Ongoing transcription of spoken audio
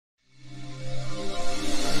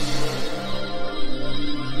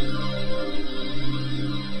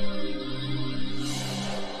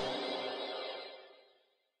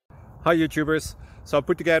Hi YouTubers! So I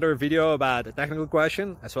put together a video about a technical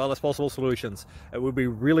question as well as possible solutions. It would be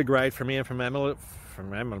really great for me and for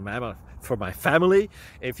my family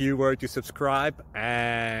if you were to subscribe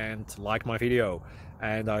and like my video,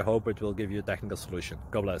 and I hope it will give you a technical solution.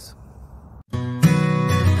 God bless.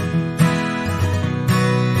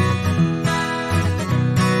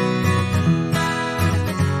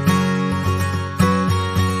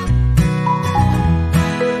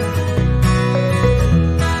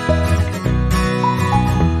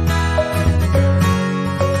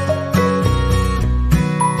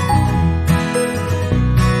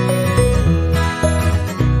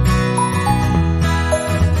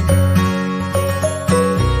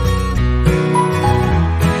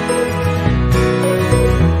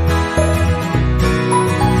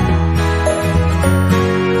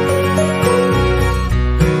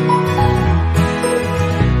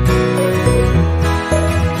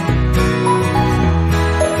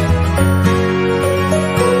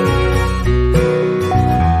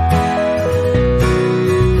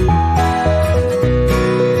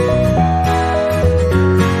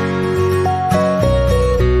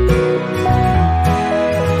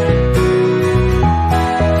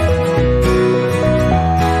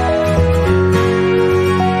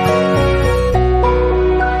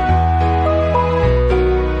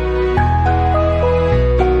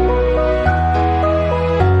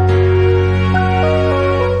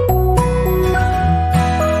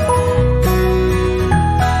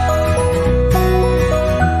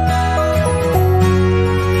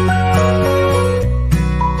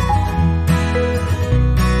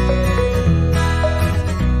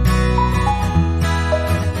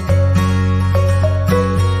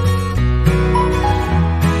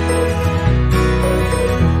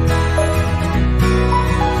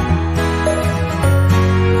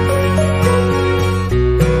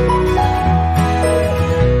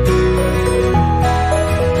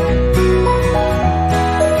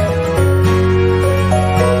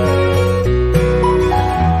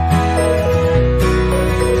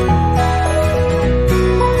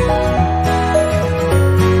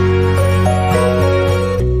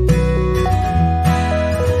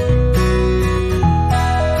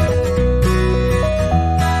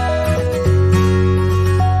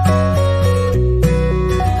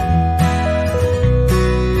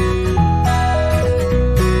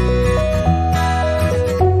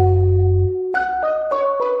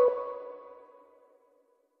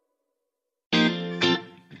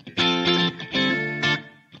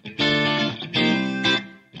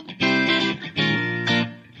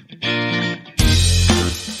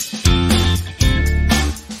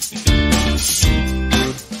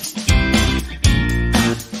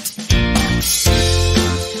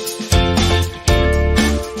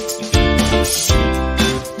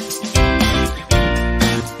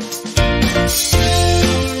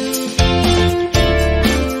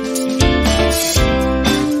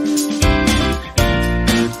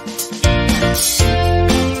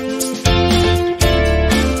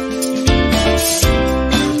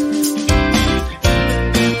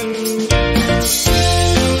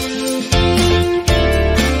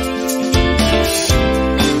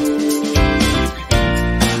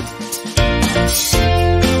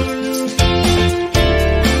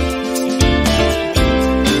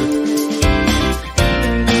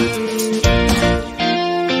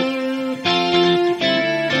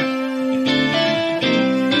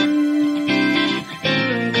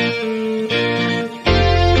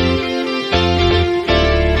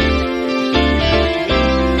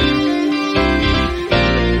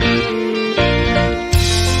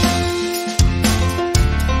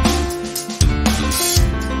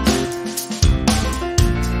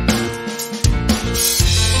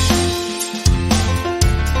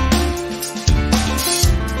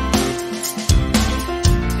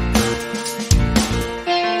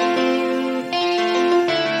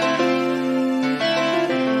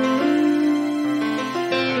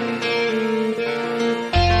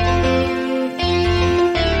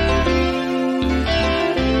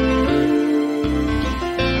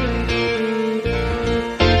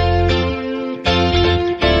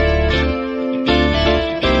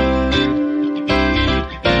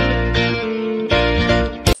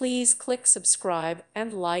 Please click subscribe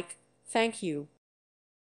and like. Thank you.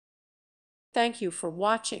 Thank you for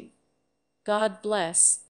watching. God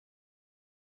bless.